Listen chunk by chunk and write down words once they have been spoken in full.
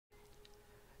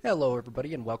Hello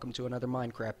everybody and welcome to another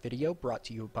Minecraft video brought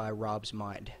to you by Rob's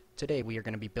Mind. Today we are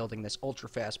going to be building this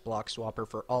ultra-fast block swapper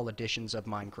for all editions of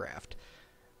Minecraft.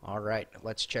 Alright,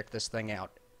 let's check this thing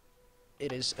out.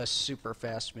 It is a super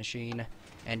fast machine,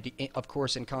 and of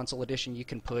course in console edition you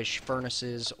can push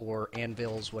furnaces or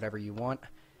anvils, whatever you want.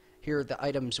 Here the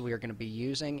items we are going to be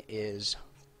using is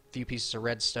a few pieces of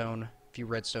redstone, a few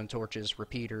redstone torches,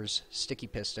 repeaters, sticky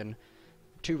piston,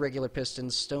 2 regular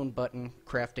pistons, stone button,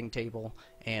 crafting table,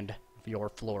 and your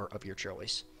floor of your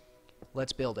choice.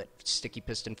 Let's build it. Sticky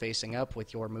piston facing up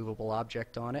with your movable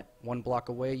object on it. 1 block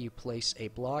away you place a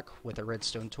block with a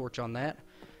redstone torch on that.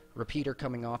 Repeater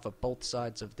coming off of both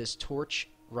sides of this torch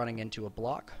running into a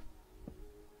block.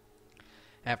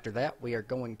 After that we are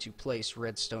going to place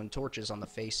redstone torches on the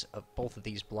face of both of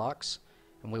these blocks,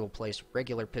 and we will place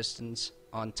regular pistons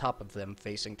on top of them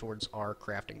facing towards our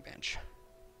crafting bench.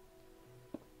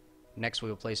 Next we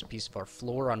will place a piece of our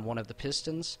floor on one of the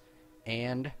pistons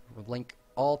and link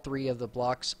all 3 of the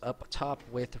blocks up top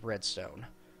with redstone.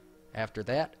 After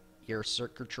that, your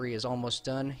circuitry is almost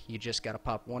done. You just gotta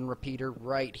pop 1 repeater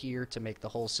right here to make the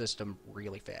whole system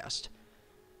really fast.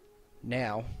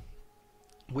 Now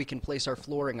we can place our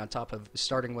flooring on top of,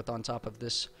 starting with on top of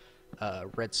this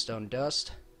redstone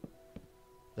dust.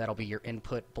 That'll be your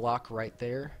input block right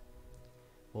there.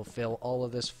 We'll fill all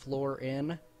of this floor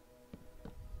in.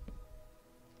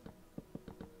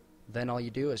 Then all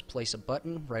you do is place a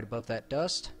button right above that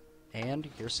dust, and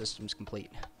your system's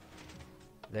complete.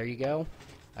 There you go.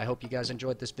 I hope you guys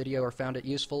enjoyed this video or found it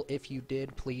useful. If you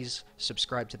did, please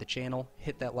subscribe to the channel,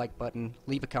 hit that like button,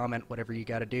 leave a comment, whatever you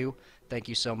gotta do. Thank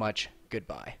you so much.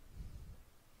 Goodbye.